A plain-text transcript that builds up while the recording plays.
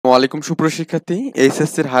আসসালামু আলাইকুম সুপ্রিয় শিক্ষার্থী,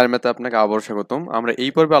 এইচএসসির হায়ার ম্যাথে আপনাকে আবার স্বাগতম। আমরা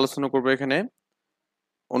এই পর্বে আলোচনা করব এখানে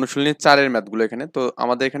অনুশীলনী 4 এর ম্যাথগুলো এখানে। তো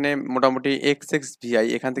আমাদের এখানে মোটামুটি এক্স এক্স ভিআই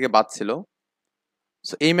এখান থেকে বাদ ছিল।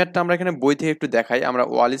 সো এই ম্যাথটা আমরা এখানে বই থেকে একটু দেখাই। আমরা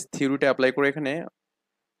ওয়ালিস থিওরিটা অ্যাপ্লাই করে এখানে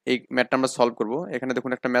এই ম্যাথটা আমরা সলভ করব। এখানে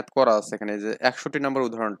দেখুন একটা ম্যাথ করা আছে এখানে যে 61 নম্বর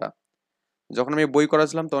উদাহরণটা। যখন আমি বই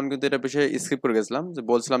করাছিলাম তখন কিন্তু এটা বিষয়ে স্কিপ করে গেছিলাম, যে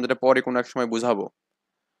বলছিলাম যেটা পরে কোনো এক সময় বুঝাবো।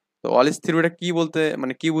 তো ওয়ালিস থিওরিটা কি বলতে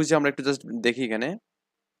মানে কি বুঝি আমরা একটু জাস্ট দেখি এখানে।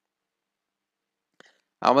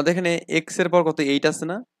 আমাদের এখানে এক্স এর পর কত 8 আছে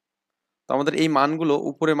না? তো আমাদের এই মানগুলো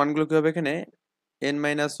উপরের মানগুলো কি হবে এখানে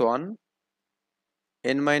n-1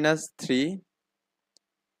 n-3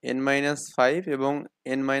 n-5 এবং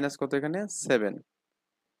n- কত এখানে 7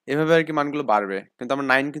 এভাবে আর কি মানগুলো বাড়বে, কিন্তু আমরা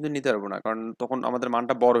 9 কিন্তু নিতে পারবো না, কারণ তখন আমাদের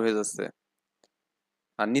মানটা বড় হয়ে যাচ্ছে।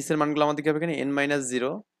 আর নিচের মানগুলো আমাদের কি হবে এখানে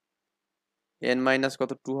n-0 n-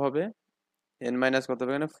 কত 2 হবে, n- কত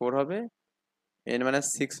হবে এখানে 4 হবে,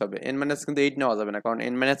 n-6 হবে। n- কিন্তু 8 নেওয়া যাবে না, কারণ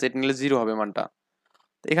n-8 নিলে 0 হবে মানটা।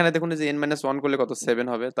 তো এখানে দেখুন যে n-1 করলে কত 7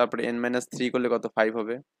 হবে, তারপরে n-3 করলে কত 5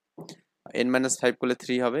 হবে, n-5 করলে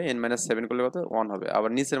 3 হবে, n-7 করলে কত 1 হবে। আবার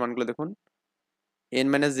নিচের মানগুলো দেখুন,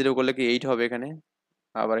 n-0 করলে কি 8 হবে এখানে,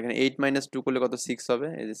 আবার এখানে 8-2 করলে কত 6 হবে,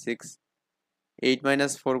 এই যে 6,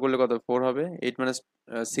 8-4 করলে কত 4 হবে,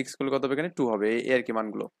 8-6 করলে কত হবে এখানে 2 হবে। এই আর কি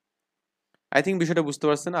মানগুলো। আই থিঙ্ক বিষয়টা বুঝতে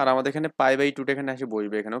পারছেন। আর আমাদের এখানে π/2 টা এখানে এসে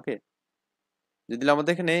বসবে এখানে, ওকে। যদি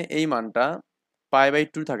আমাদের এখানে এই মানটা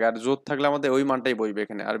π/2 থাকে আর জোড় থাকলে আমাদের ওই মানটাই বসবে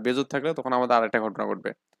এখানে, আর বেজোড় থাকলে তখন আমাদের আরেকটা ঘটনা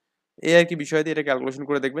ঘটবে। এই আর কি বিষয় দিয়ে এটা ক্যালকুলেশন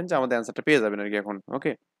করে দেখবেন যে আমাদের অ্যান্সারটা পেয়ে যাবেন আর কি এখন,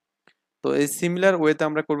 ওকে। তো এই সিমিলার ওয়েতে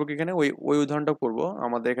আমরা করবো কি এখানে ওই ওই উদাহরণটা করবো।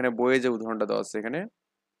 আমাদের এখানে বইয়ে যে উদাহরণটা দেওয়া আছে এখানে,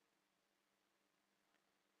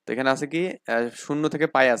 তো এখানে আছে কি 0 থেকে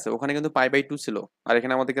পাই আছে, ওখানে কিন্তু π/2 ছিল, আর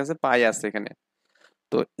এখানে আমাদের কাছে পাই আছে এখানে।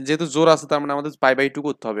 তো যেহেতু জোর আছে তার মানে আমাদের π/2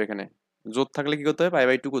 করতে হবে এখানে। জোর থাকলে কি করতে হবে,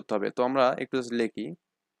 π/2 করতে হবে। তো আমরা একটু just লিখি,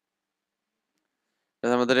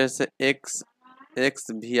 আমাদের হচ্ছে এক্স এক্স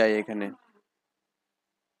ভিআই এখানে।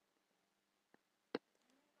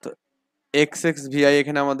 তো এক্স এক্স ভিআই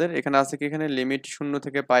এখানে আমাদের এখানে আছে কি এখানে লিমিট 0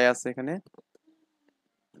 থেকে পাই আছে এখানে।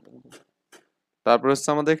 তারপর হচ্ছে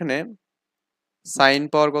আমাদের এখানে সাইন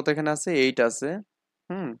পাওয়ার কত এখানে আছে 8 আছে,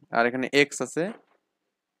 আর এখানে এক্স আছে,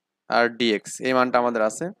 আর ডিএক্স এই মানটা আমাদের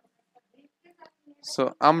আছে। সো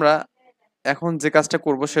আমরা এখন যে কাজটা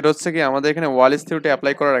করব সেটা হচ্ছে কি আমাদের এখানে ওয়ালিস থিওরিটা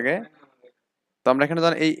অ্যাপ্লাই করার আগে, তো আমরা এখানে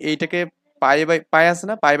ধরেন এইটাকে পাই আছে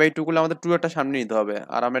না, π/2 করলে আমাদের 2 একটা সামনে নিতে হবে,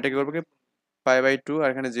 আর আমরা এটাকে করবো কি π/2 আর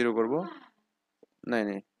এখানে 0 করব। নাই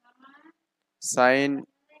নাই, সাইন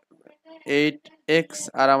 8x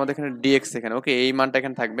আর আমাদের এখানে ডিএক্স এখানে, ওকে, এই মানটা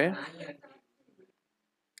এখানে থাকবে।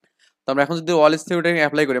 তো আমরা এখন যদি ওয়ালিস থিওরিটাকে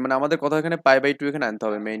অ্যাপ্লাই করি মানে আমাদের কথা এখানে π/2 এখানে আনতে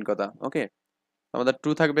হবে মেইন কথা, ওকে। আমাদের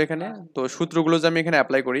 2 থাকবে এখানে। তো সূত্রগুলো যে আমি এখানে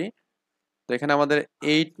অ্যাপ্লাই করি, তো এখানে আমাদের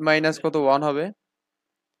 8 মাইনাস কত 1 হবে,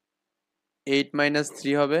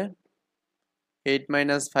 8-3 হবে,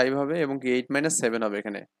 8-5 হবে, এবং কি 8-7 হবে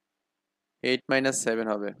এখানে, 8-7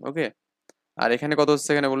 হবে, ওকে। আর এখানে কত হচ্ছে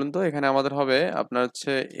এখানে বলুন তো, এখানে আমাদের হবে আপনার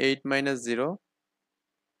হচ্ছে 8-0,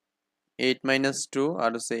 8-2, আর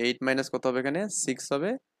হচ্ছে 8 কত হবে এখানে 6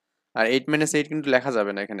 হবে। আর 8-8 কিন্তু লেখা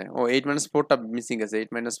যাবে না এখানে, ও 8-4টা মিসিং আছে,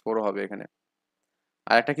 8-4 হবে এখানে।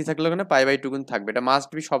 আর একটা কি থাকলো এখানে π/2 কিন্তু থাকবে, এটা মাস্ট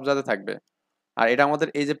বি সব জায়গায় থাকবে। আর এটা আমাদের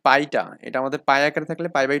এই যে পাইটা, এটা আমাদের পাই আকারে থাকলে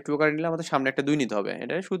π/2 আকারে নিলে আমাদের সামনে একটা 2 নিতে হবে,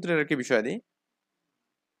 এটা সূত্রের আর কি বিষয় দিই।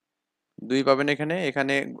 2 পাবেন এখানে,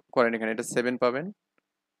 এখানে করেন এখানে এটা 7 পাবেন,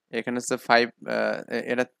 এখানে হচ্ছে 5,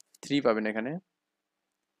 এটা 3 পাবেন এখানে।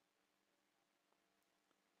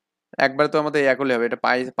 একবার তো আমাদের এক হলে হবে, এটা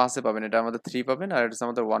পাঁচে পাবেন, এটা আমাদের 3 পাবেন, আর এটা হচ্ছে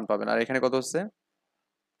আমাদের 1 পাবেন। আর এখানে কত হচ্ছে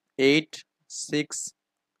 8 6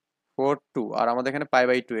 4 2, আর আমাদের এখানে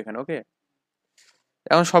π/2 এখানে, ওকে।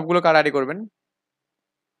 এখন সবগুলো কাটাকাটি করবেন,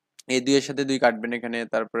 এই 2 এর সাথে 2 কাটবেন এখানে,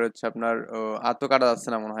 তারপরে হচ্ছে আপনার আর তো কাটা যাচ্ছে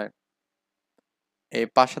না মনে হয়, এই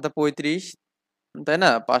 5 7 35, তাই না,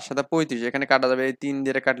 5 7 35 এখানে কাটা যাবে, এই 3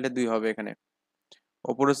 দিয়ে কাটলে 2 হবে এখানে।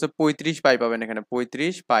 ওপর হচ্ছে 35 পাই পাবেন এখানে,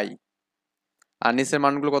 35 পাই। আর নিচের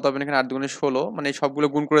মানগুলো কত পাবেন এখানে 8 দুগুণে 16, মানে এই সবগুলো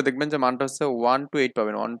গুণ করে দেখবেন যে মানটা হচ্ছে 1 to 8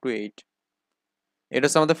 পাবেন, 1 to 8। এটা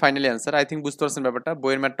হচ্ছে আমাদের ফাইনালি অ্যান্সার। আই থিঙ্ক বুঝতে পারছেন ব্যাপারটা,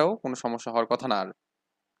 বইয়ের ম্যাথটাও কোনো সমস্যা হওয়ার কথা না আর।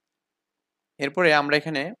 এরপরে আমরা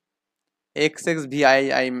এখানে x x V I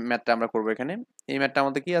I ম্যাথটা আমরা করবো এখানে। এই ম্যাথটা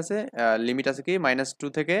আমাদের কি আছে, লিমিট আছে কি -2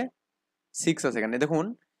 থেকে 6 আছে এখানে। দেখুন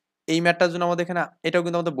এই ম্যাথটার জন্য আমাদের এখানে এটাও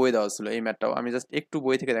কিন্তু আমাদের বই দেওয়া ছিল, এই ম্যাথটাও আমি জাস্ট একটু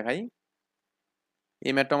বই থেকে দেখাই।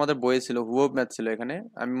 এই ম্যাথটা আমাদের বইয়ে ছিল, হুবহু ম্যাথ ছিল এখানে,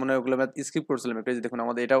 আমি মনে হয় ওগুলো ম্যাথ স্কিপ করছিলাম একটু। এই যে দেখুন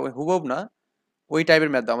আমাদের এটা হুবহু না, ওই টাইপের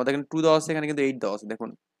ম্যাথ দাও, আমাদের এখানে 2 দেওয়া আছে, এখানে কিন্তু 8 দেওয়া আছে দেখুন।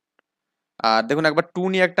 আর দেখুন একবার 2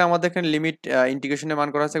 নিয়ে একটা আমাদের এখানে লিমিট ইন্টিগ্রেশনের মান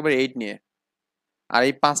করা আছে একবার 8 নিয়ে। আর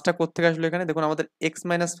এই 5টা কোত্থেকে আসলো এখানে দেখুন, আমাদের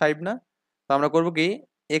x-5 না। তো আমরা করবো কি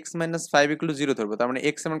x মাইনাস 5 ইকুয়াল টু 0 ধরবো, তার মানে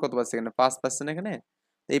x এর মান কত পাচ্ছি এখানে 5 পাচ্ছেন এখানে।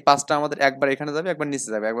 এই 5টা আমাদের একবার এখানে যাবে, একবার নিচে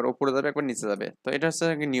যাবে, একবার উপরে যাবে, একবার নিচে যাবে। তো এটা হচ্ছে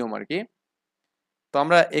নিয়ম আর কি। তো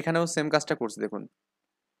আমরা এখানেও সেম কাজটা করছি দেখুন,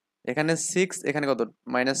 এখানে 6, এখানে কত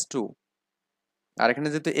 -2, আর এখানে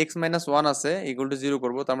যেহেতু x মাইনাস 1 আছে ইকুয়াল টু 0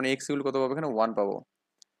 করবো, তার মানে x ইকুয়াল কত পাবো এখানে 1 পাবো।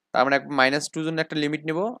 তার মানে -2 জন্য একটা লিমিট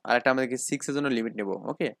নিব, আর একটা আমাদেরকে 6 এর জন্য লিমিট নিব।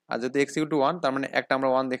 ওকে, আর যেহেতু x ইকুয়াল টু 1, তার মানে একটা আমরা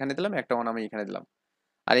 1 এখানে দিলাম, একটা 1 আমি এখানে দিলাম।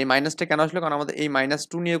 আর এই মাইনাসটা কেন আসলো, কারণ আমাদের এই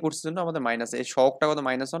 -2 নিয়ে করছে জন্য আমাদের মাইনাস এই শকটা কত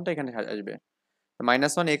 -1টা এখানে আসবে।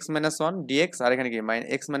 -1 x মাইনাস 1 dx, আর এখানে কি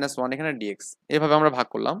x মাইনাস 1 এখানে dx। এভাবে আমরা ভাগ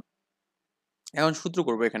করলাম। এখন সূত্র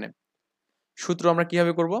করব এখানে। সূত্র আমরা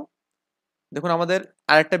কিভাবে করব দেখুন, আমাদের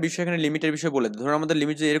আরেকটা বিষয় এখানে লিমিটের বিষয় বলে দিই। ধরুন আমাদের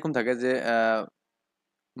লিমিট যদি এরকম থাকে যে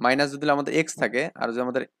মাইনাস যদি আমাদের x থাকে, আর যদি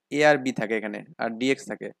আমাদের a আর b থাকে এখানে, আর dx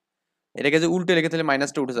থাকে, এটাকে যে উল্টে লিখে তাহলে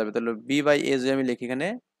মাইনাসটা উঠে যাবে। তাহলে b বাই a যদি আমি লিখি এখানে,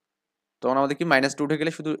 তখন আমাদের কি মাইনাসটা উঠে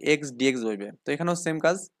গেলে শুধু x dx হইবে। তো এখানেও সেম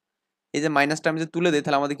কাজ, এই যে মাইনাসটা আমি যে তুলে দিই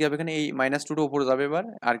তাহলে আমাদের কি হবে এখানে এই -2টা উপরে যাবে এবার,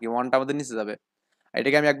 আর কি 1টা আমাদের নিচে যাবে। আর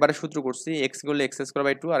এটাকে আমি একবারে সূত্র করছি, x করলে x স্কয়ার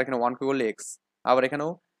বাই 2, আর এখানে 1 কে করলে x। আবার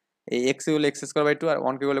এখানেও এই x করলে x স্কয়ার বাই 2, আর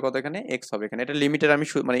 1 কে করলে কত এখানে x হবে। এখানে এটা লিমিটের আমি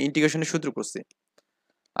মানে ইন্টিগ্রেশনের সূত্র করছি।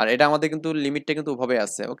 আর এটা আমাদের কিন্তু লিমিটটা কিন্তু ওভাবে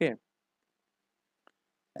আছে। ওকে,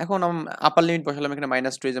 এখন আপার লিমিট বসালাম এখানে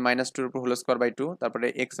 -2, এই যে -2 এর উপর হোল স্কয়ার বাই 2, তারপরে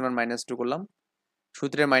x এর মান -2 করলাম,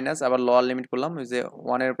 সূত্রের মাইনাস, আবার লোয়ার লিমিট করলাম, এই যে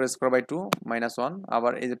 1 এর উপর স্কয়ার বাই 2 -1,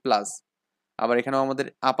 আবার এই যে প্লাস, আবার এখানেও আমাদের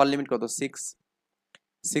আপার লিমিট কত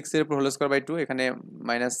 6 এর উপর হোল স্কয়ার বাই 2, এখানে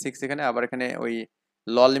 -6 এখানে, আবার এখানে ওই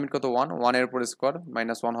লোয়ার লিমিট কত 1 এর উপর স্কয়ার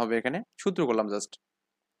 -1 হবে এখানে। সূত্র করলাম জাস্ট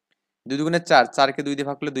 2 দুগুণে 4, 4 কে 2 দিয়ে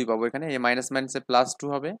ভাগ করলে 2 পাবো এখানে, এই মাইনাস মাইনাসে +2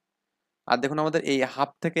 হবে। আর দেখুন আমাদের এই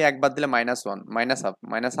হাফ থেকে এক বাদ দিলে -1,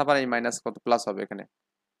 মাইনাস হাফ আর এই মাইনাস কত প্লাস হবে এখানে।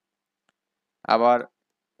 আবার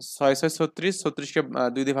 6 6 36, 36 কে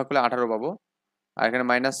 2 দিয়ে ভাগ করলে 18 পাবো। আর এখানে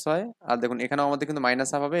 -6, আর দেখুন এখানেও আমাদের কিন্তু মাইনাস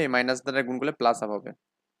হাফ হবে, এই মাইনাস দ্বারা গুণ করলে প্লাস হাফ হবে।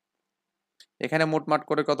 এখানে মোটমাট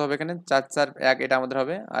করে কত হবে এখানে 4 4 1, এটা আমাদের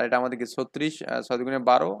হবে। আর এটা আমাদের কি 36, 6 দুগুণে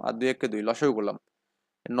 12, আর 2 1 কে 2, লসাগু করলাম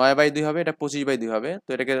 9/2 হবে, এটা 25/2 হবে। তো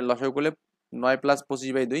এটাকে লসাগু করলে 9 +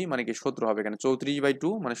 25/2 মানে কি 17 হবে এখানে,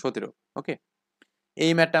 34/2 মানে 17। ওকে,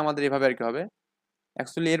 এই ম্যাথটা আমাদের এভাবে আর কি হবে।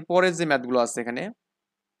 অ্যাকচুয়ালি এরপরে যে ম্যাথগুলো আছে এখানে,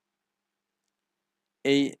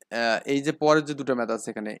 এই এই যে পরের যে দুটো ম্যাথ আছে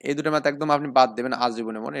এখানে, এই দুটো ম্যাথ একদম আপনি বাদ দেবেন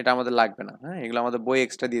আজীবন, এমন এটা আমাদের লাগবে না। হ্যাঁ, এগুলো আমাদের বই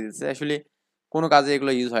এক্সট্রা দিয়ে দিচ্ছে, আসলে কোনো কাজে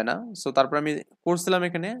এগুলো ইউজ হয় না। সো তারপর আমি করছিলাম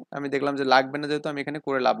এখানে, আমি দেখলাম যে লাগবে না, যেহেতু আমি এখানে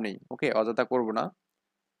করে লাভ নেই। ওকে, অযথা করব না।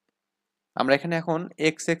 আমরা এখানে এখন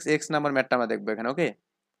এক্স এক্স এক্স নাম্বার ম্যাথটা আমরা দেখবো এখানে। ওকে,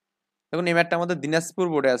 দেখুন এই ম্যাথটা আমাদের দিনাজপুর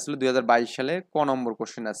বোর্ডে আসছিল 2022 সালে, ক নম্বর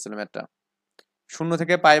কোশ্চেন আসছিল ম্যাথটা। 0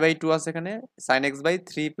 থেকে π/2 আছে এখানে, sin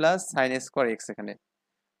x/3 plus sin x square x এখানে।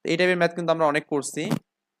 এই টাইপের ম্যাথ কিন্তু আমরা অনেক করছি।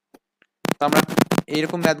 তো আমরা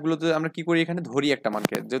এইরকম ম্যাথগুলোতে আমরা কি করি, এখানে ধরি একটা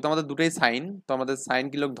মানকে, যেহেতু আমাদের দুটোই সাইন, তো আমাদের সাইন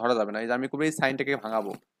কি লোক ধরা যাবে না। এই যে আমি করবো এই সাইনটাকে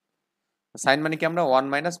ভাঙাবো। সাইন মানে কি আমরা 1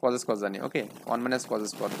 মাইনাস কজ স্কয়ার জানি। ওকে, 1 মাইনাস কজ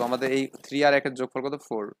স্কয়ার, তো আমাদের এই 3 আর 1 এর যোগফল কত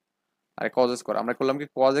 4, আর কজ স্কয়ার আমরা করলাম কি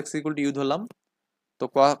cos x equal to you ধরলাম। তো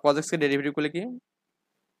cos x কে ডেরিভেটিভ করলে কি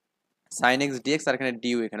sin x dx, আর এখানে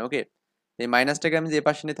du এখানে। ওকে, এই মাইনাসটাকে আমি যে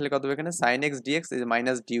পাশে নিই তাহলে কত হবে এখানে sin x dx, এই যে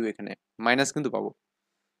মাইনাস du এখানে, মাইনাস কিন্তু পাবো।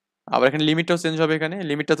 আবার এখানে লিমিটটাও চেঞ্জ হবে, এখানে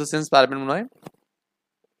লিমিটটা তো চেঞ্জ পারবেন মনে হয়।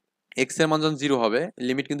 x এর মান যখন 0 হবে,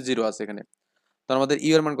 লিমিট কিন্তু 0 আছে এখানে, তো আমাদের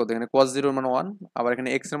ইউ এর মান কত এখানে cos 0 এর মান 1, আবার এখানে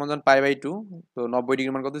x এর মান যখন π/2, তো 90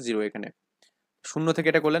 ডিগ্রির মান কত 0 এখানে। শূন্য থেকে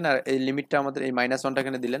এটা করলেন, আর এই লিমিটটা আমাদের এই -1টা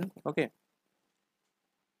এখানে দিলেন। ওকে,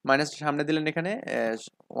 মাইনাসটা সামনে দিলেন এখানে,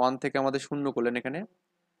 1 থেকে আমাদের শূন্য করলেন এখানে,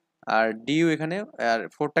 আর ডিউ এখানে, আর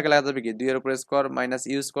 4টাকে লাগা যাবে কি 2 এর উপর স্কয়ার মাইনাস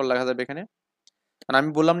ইউ স্কয়ার লাগা যাবে এখানে। আর আমি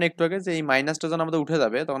বললাম না একটু আগে যে এই মাইনাসটা যখন আমাদের উঠে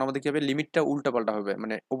যাবে, তখন আমাদের কি হবে লিমিটটা উল্টা পাল্টা হবে,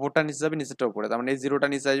 মানে উপরটা নিচে যাবে, নিচেরটা উপরে, তার মানে এই 0টা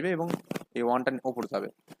নিচে আসবে এবং এই 1টা উপরে যাবে।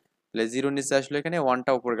 তাহলে 0 নিচে আসলে এখানে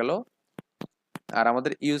 1টা উপরে গেল, আর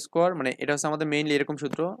আমাদের ইউ স্কয়ার মানে এটা হচ্ছে আমাদের মেইনলি এরকম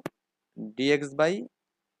সূত্র, dx by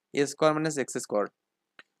a square minus x square.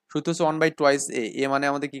 সূত্র হচ্ছে 1/2 a মানে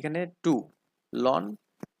আমাদের কি এখানে 2 ln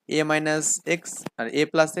a minus x, R a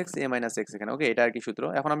plus x a minus x এখানে। ওকে, এটা আর কি সূত্র।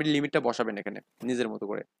 এখন আমি লিমিটটা বসাবেন এখানে নিজের মতো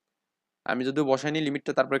করে। আমি যদিও বসাইনি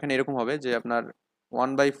লিমিটটা, তারপর এখানে এরকম হবে যে আপনার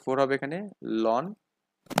 1/4 হবে এখানে ln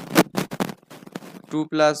 2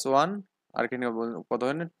 প্লাস 1, আর এখানে কত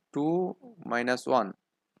হয় না 2 মাইনাস 1,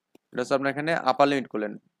 এটা হচ্ছে আপনার এখানে আপার লিমিট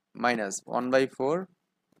করলেন মাইনাস 1/4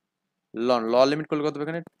 লন ল লিমিট করলে কত হবে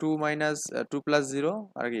এখানে 2 মাইনাস 2 প্লাস 0,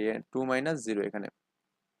 আর কি 2 মাইনাস 0 এখানে।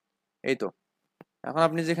 এই তো, এখন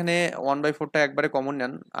আপনি যেখানে 1/4টা একবারে কমন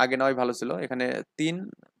নেন, আগে নেওয়াই ভালো ছিল। এখানে 3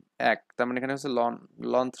 1, তার মানে এখানে হচ্ছে লন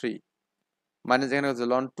লন 3, মানে যেখানে হচ্ছে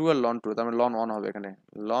লন 2 আর লন 2, তার মানে লন 1 হবে এখানে,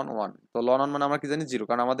 লন 1। তো লন 1 মানে আমরা কি জানি 0,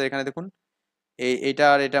 কারণ আমাদের এখানে দেখুন এইটা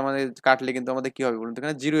আর এটা আমাদের কাটলে কিন্তু আমাদের কি হবে বলুন তো,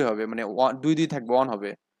 এখানে জিরোই হবে, মানে দুই দুই থাকবে, অন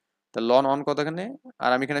হবে। তা লন অন কত এখানে, আর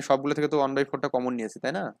আমি এখানে সবগুলো থেকে তো 1/4টা কমন নিয়েছি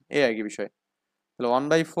তাই না, এই আর কি বিষয়। তাহলে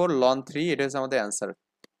 1/4 লন 3, এটা হচ্ছে আমাদের অ্যান্সার।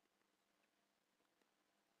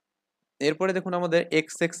 এরপরে দেখুন আমাদের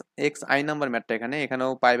x x x I number ম্যাথটা,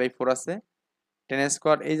 এখানেও পাই/4 আছে, 10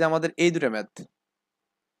 স্কোয়ার, এই যে আমাদের এই দুটো ম্যাথ,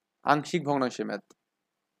 আংশিক ভগ্নাংশের ম্যাথ,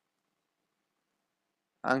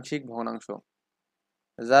 আংশিক ভগ্নাংশ।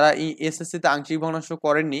 যারা এই এসএসসি তে আংশিক ভগ্নাংশ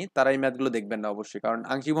করেননি তারা এই ম্যাথগুলো দেখবেন না অবশ্যই, কারণ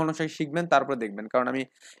আংশিক ভগ্নাংশ শিখবেন তারপরে দেখবেন, কারণ আমি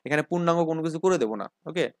এখানে পূর্ণাঙ্গ কোনো কিছু করে দেবো না।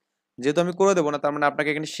 ওকে, যেহেতু আমি করে দেবো না, তার মানে আপনাকে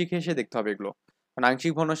এখানে শিখে এসে দেখতে হবে এগুলো, কারণ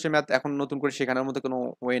আংশিক ভগ্নাংশের ম্যাথ এখন নতুন করে শেখানোর মতো কোনো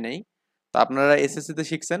ওয়ে নেই। তো আপনারা এসএসসি তে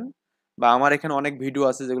শিখছেন, বা আমার এখানে অনেক ভিডিও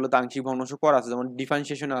আছে যেগুলোতে আংশিক ভগ্নাংশ করা আছে, যেমন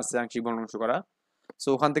ডিফারেন্সিয়েশনে আছে আংশিক ভগ্নাংশ করা। সো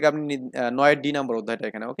ওখান থেকে আপনি 9 ডি নাম্বার অধ্যায়টা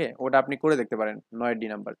এখানে, ওকে, ওটা আপনি করে দেখতে পারেন, 9 ডি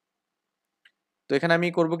নাম্বার। তো এখানে আমি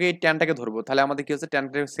করবো কি, এই ট্যানটাকে ধরবো, তাহলে আমাদের কি হচ্ছে,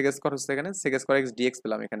 ট্যানটা সেক স্কয়ার হচ্ছে, এখানে সেক স্কয়ার এক্স ডিএক্স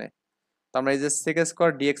পেলাম এখানে। তো আমরা এই যে সেক স্কয়ার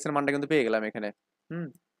ডিএক্স এর মানটা কিন্তু পেয়ে গেলাম এখানে। হুম।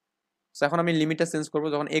 তো এখন আমি লিমিটটা চেঞ্জ করবো,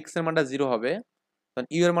 যখন এক্স এর মানটা 0 হবে তখন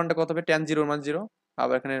ইউ এর মানটা কত হবে, ট্যান 0 এর মান 0।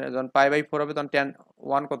 আবার এখানে যখন পাই/4 হবে তখন ট্যান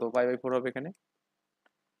 1 কত, পাই/4 হবে এখানে।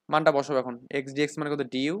 মানটা বসাবো এখন, এক্স ডিএক্স মানে কত,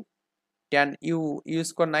 DU, tan you, you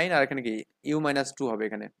square 9, আর এখানে কি ইউ-2 হবে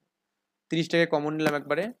এখানে। 30টাকে কমন নিলাম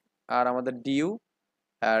একবারে, আর আমাদের ডিইউ,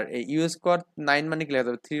 আর এই ইউ স্কোয়ার 9 মানে কি লেখা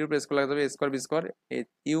যাবে, 3 এর উপর স্কোয়ার লেখা যাবে, স্কোয়ার বি স্কোয়ার, এই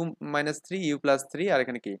ইউ-3 ইউ+3, আর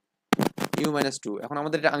এখানে কি ইউ-2। এখন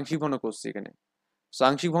আমাদের এটা আংশিক ভগ্ন করছি এখানে। সো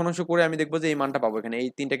আংশিক ভগ্নাংশ করে আমি দেখবো যে এই মানটা পাবো এখানে, এই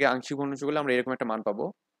তিনটাকে আংশিক ভগ্নাংশ করলে আমরা এরকম একটা মান পাবো।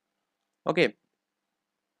 ওকে,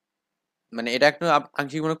 মানে এটা একটা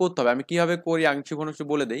আংশিক ভগ্নাংশ করতে হবে। আমি কিভাবে করি আংশিক ভগ্নাংশ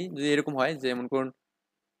বলে দেই, যদি এরকম হয় যে মনে করুন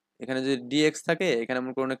এখানে যদি ডিএক্স থাকে, এখানে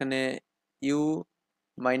মনে করুন এখানে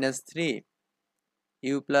ইউ-3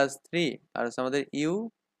 ইউ+3, আর হচ্ছে আমাদের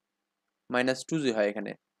ইউ-2 যে হয়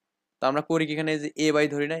এখানে। তো আমরা করি কি, এখানে যে এ বাই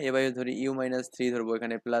ধরি না, এ বাই ধরি, ইউ-3 ধরবো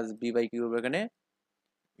এখানে, প্লাস বি বাই কি করবো এখানে,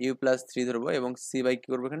 ইউ+3 ধরবো, এবং সি বাই কি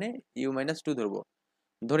করবো এখানে, ইউ-2 ধরবো।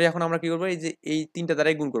 ধরে এখন আমরা কি করবো, এই যে এই তিনটা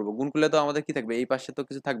দ্বারাই গুণ করবো, গুণ করলে তো আমাদের কি থাকবে, এই পাশে তো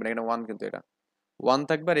কিছু থাকবে না, এখানে 1, কিন্তু এটা 1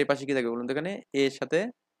 থাকবে, আর এই পাশে কি থাকবে বলুন তো, এখানে এ এর সাথে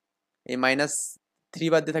এই -3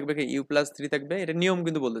 বাদ দিয়ে থাকবে কি, ইউ+3 থাকবে, এটা নিয়ম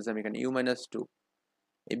কিন্তু বলতেছে আমি এখানে, ইউ-2।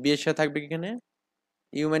 এই বি এর সাথে থাকবে কি এখানে,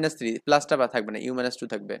 ইউ-3, প্লাসটা বা থাকবে না, ইউ-2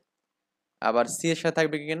 থাকবে। আবার সি এর সাথে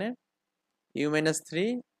থাকবে কি এখানে, ইউ-3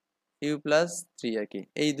 ইউ+3 আর কি,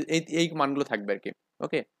 এই মানগুলো থাকবে আর কি।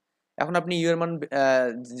 ওকে, এখন আপনি ইউ এর মান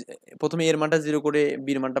প্রথমে এর মানটা 0 করে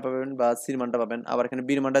বির মানটা পাবেন, বা সির মানটা পাবেন, আবার এখানে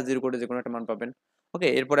বির মানটা 0 করে যে কোনো একটা মান পাবেন। ওকে,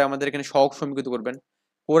 এরপরে আমাদের এখানে সহগ সমীকৃত করবেন,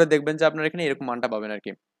 করে দেখবেন যে আপনার এখানে এরকম মানটা পাবেন আর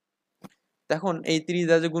কি। এখন এই 30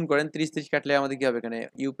 দ্বারা যে গুণ করেন, 30 কাটলে আমাদের কি হবে, এখানে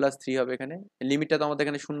ইউ+3 হবে এখানে। লিমিটটা তো আমাদের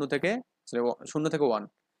এখানে 0 থেকে 1।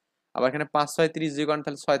 আবার এখানে 5 6 30 যে করেন,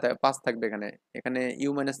 তাহলে 5 থাকবে এখানে, এখানে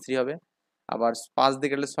ইউ-3 হবে। আবার 5 দিয়ে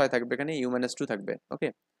কাটলে 6 থাকবে, এখানে ইউ-2 থাকবে। ওকে,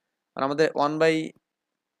 আর আমাদের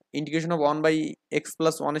ইন্টিগ্রেশন অফ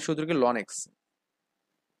 1/x+1 এর সূত্র কি, লন এক্স,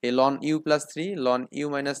 এই লন ইউ+3 লন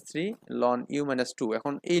ইউ-3 লন ইউ-2।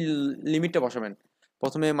 এখন এই লিমিটটা বসাবেন,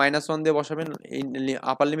 প্রথমে -1 দিয়ে বসাবেন, এই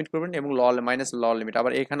আপার লিমিট করবেন, এবং মাইনাস লোয়ার লিমিট,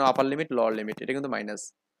 আবার এখানেও আপার লিমিট লোয়ার লিমিট, এটা কিন্তু মাইনাস,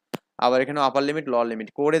 আবার এখানেও আপার লিমিট লোয়ার লিমিট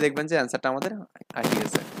করে দেখবেন যে অ্যান্সারটা আমাদের আসে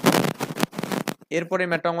গেছে। এরপরে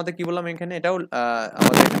ম্যাথটা আমাদের কি বললাম এখানে, এটাও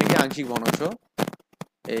আমাদের এখানে কি আংশিক ভগ্নাংশ,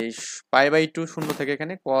 এই পাই/2 শূন্য থেকে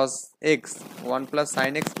এখানে cos x 1 +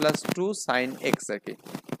 sin x + 2 sin x আর কি।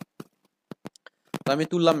 তো আমি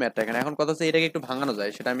তুললাম ম্যাথটা এখানে। এখন কথা হচ্ছে এটাকে একটু ভাঙানো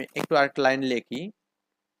যায়, সেটা আমি একটু আরেকটা লাইন লিখি।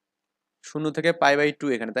 শূন্য থেকে পাই/2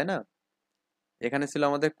 এখানে, তাই না, এখানে ছিল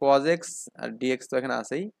আমাদের cos x, আর dx তো এখানে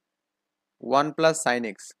আছেই, 1 + sin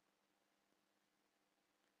x,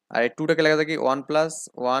 আর এই 2টাকে লেখা যায় কি 1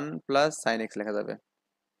 + sin x লেখা যাবে,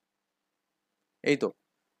 এই তো।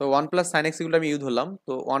 তো 1 + sin x এগুলো আমি ইউ ধরলাম,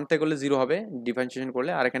 তো 1 থেকে করলে 0 হবে ডিফারেন্সিয়েশন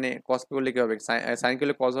করলে, আর এখানে cos কে করলে কি হবে, sin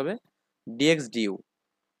করলে cos হবে, dx du।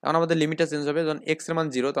 এখন আমাদের লিমিটটা চেঞ্জ হবে, যখন x এর মান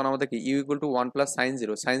 0 তখন আমাদের কি u = 1 + sin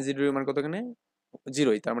 0, sin 0 এর মান কত এখানে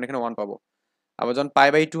 0, তার মানে এখানে 1 পাবো। আবার যখন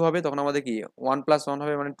পাই/2 হবে তখন আমাদের কি 1 + 1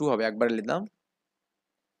 হবে, মানে 2 হবে, একবারে লিখলাম,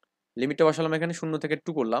 লিমিটটা বসালাম এখানে, 0 থেকে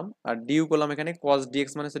 2 করলাম, আর ডিউ করলাম এখানে, cos dx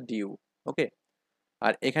মানে হচ্ছে ডিউ। ওকে,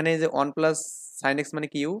 আর এখানে যে 1 + sin x মানে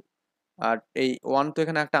কি ইউ, আর এই 1 তো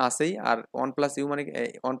এখানে একটা আছেই, আর 1 + ইউ মানে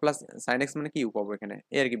 1 + sin x মানে কি ইউ পাবো এখানে,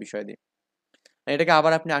 এই আর কি বিষয় দিয়ে। এটাকে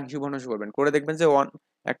আবার আপনি আংশিক ভগ্নাংশ করবেন, করে দেখবেন যে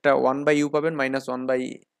একটা 1/u পাবেন,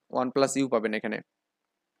 -1/1 + ইউ পাবেন এখানে।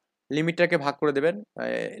 লিমিটটাকে ভাগ করে দেবেন,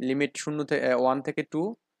 লিমিট 0 থেকে 1 থেকে 2,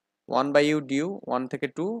 1/u ডিউ, 1 থেকে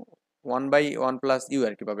 2, 1/1 + ইউ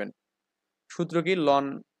আর কি পাবেন। সূত্র কি, লন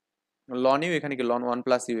লন ইউ, এখানে কি লন 1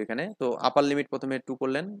 + ইউ এখানে। তো আপার লিমিট প্রথমে 2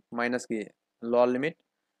 করলেন, মাইনাস কি লোয়ার লিমিট,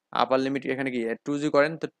 আপার লিমিট এখানে কি 2 যদি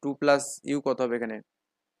করেন, তো 2 + ইউ কত হবে এখানে,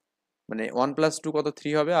 মানে 1+2 কত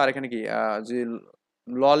 3 হবে, আর এখানে কি যে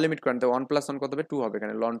লন লিমিট করেন তো 1+1 কত হবে 2 হবে,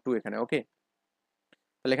 এখানে লন 2 এখানে। ওকে,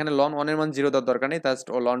 তাহলে এখানে লন 1 এর মান 0 দেওয়ার দরকার নেই, জাস্ট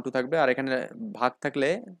লন 2 থাকবে, আর এখানে ভাগ থাকলে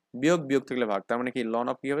বিয়োগ, বিয়োগ থাকলে ভাগ, তার মানে কি লন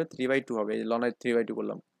অফ কি হবে 3/2 হবে, এই লনের 3/2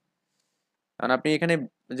 করলাম। কারণ আপনি এখানে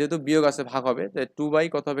যেহেতু বিয়োগ আছে ভাগ হবে, তাই 2 বাই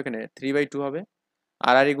কত হবে এখানে 3/2 হবে।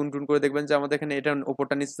 আর আর এই গুণ টুন করে দেখবেন যে আমাদের এখানে এটা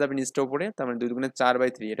উপরটা নিচে যাবে, নিচটা উপরে, তার মানে 2 দুগুণে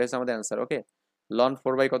 4/3, এটা হচ্ছে আমাদের অ্যান্সার। ওকে, লন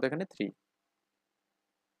 4 বাই কত এখানে 3।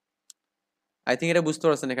 আই থিঙ্ক এটা বুঝতে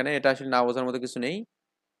পারছেন, এখানে এটা আসলে না বোঝার মতো কিছু নেই।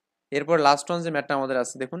 এরপর লাস্ট ওয়ান যে ম্যাথটা আমাদের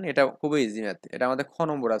আছে দেখুন, এটা খুবই ইজি ম্যাথ, এটা আমাদের খ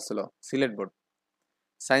নম্বর আসছিল সিলেট বোর্ড,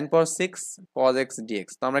 sin পাওয়ার 6 cos x dx।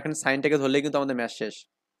 তো আমরা এখানে সাইনটাকে ধরলেই কিন্তু আমাদের ম্যাথ শেষ।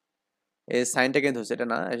 এই সাইনটাকে ধরছে, এটা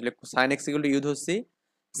না আসলে sin x equal to you ধরছি,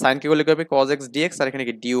 সাইন কে করলে কি হবে cos x dx, আর এখানে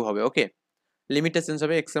কি du হবে। ওকে, লিমিটটা চেঞ্জ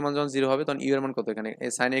হবে, x এর মান যখন 0 হবে তখন ইউ এর মান কত, এখানে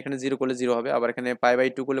এই সাইন এখানে 0 করলে 0 হবে, আবার এখানে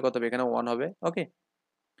পাই/2 করলে কত হবে, এখানে 1 হবে। ওকে,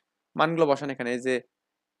 মানগুলো বসান এখানে, এই যে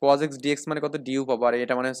cos x dx মানে কত du পাবো, আর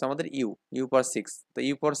এটা মানে হচ্ছে আমাদের u পাওয়ার 6, তো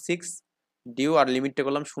u পাওয়ার 6 du, আর লিমিটটা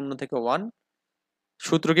করলাম 0 থেকে 1,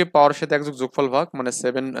 সূত্র কি পাওয়ার সাথে একযোগ যোগফল ভাগ, মানে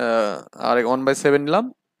 7 আর 1/7 নিলাম,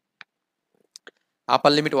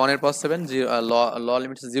 আপার লিমিট 1 এর পাওয়ার 7, ল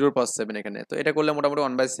লিমিট 0 এর পাওয়ার 7 এখানে, তো এটা করলে মোটামুটি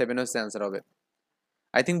 1/7 হচ্ছে অ্যান্সার হবে।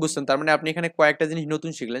 আই থিঙ্ক বুঝছেন, তার মানে আপনি এখানে কয়েকটা জিনিস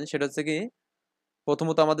নতুন শিখলেন, সেটা হচ্ছে কি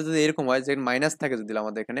প্রথমত আমাদের যদি এরকম হয় যে মাইনাস থাকে, যদি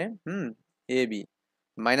আমাদের এখানে এ বি,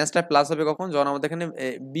 মাইনাসটা প্লাস হবে কখন, যখন আমাদের এখানে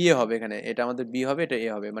বি এ হবে, এখানে এটা আমাদের বি হবে, এটা এ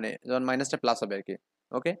হবে, মানে যখন মাইনাসটা প্লাস হবে আর কি।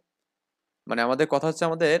 ওকে, মানে আমাদের কথা হচ্ছে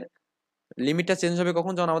আমাদের লিমিটটা চেঞ্জ হবে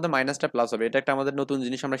কখন, যখন আমাদের মাইনাসটা প্লাস হবে, এটা একটা আমাদের নতুন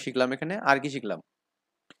জিনিস আমরা শিখলাম এখানে। আর কি শিখলাম,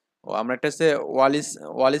 ও আমরা একটা হচ্ছে ওয়ালিস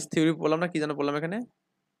ওয়ালিস থিওরি বললাম না, কি যেন বললাম এখানে,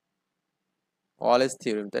 ওয়ালিস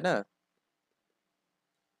থিওরি, তাই না?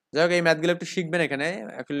 যাই হোক, এই ম্যাথগুলো একটু শিখবেন এখানে,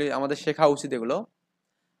 অ্যাকচুয়ালি আমাদের শেখা উচিত এগুলো।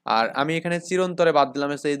 আর আমি এখানে চিরন্তরে বাদ দিলাম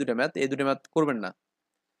হচ্ছে এই দুটো ম্যাথ, এই দুটো ম্যাথ করবেন না,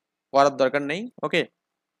 করার দরকার নেই। ওকে,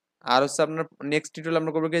 আর হচ্ছে আপনার নেক্সট টিউটোরিয়াল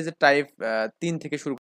আমরা করবো কি, যে টাইপ 3 থেকে শুরু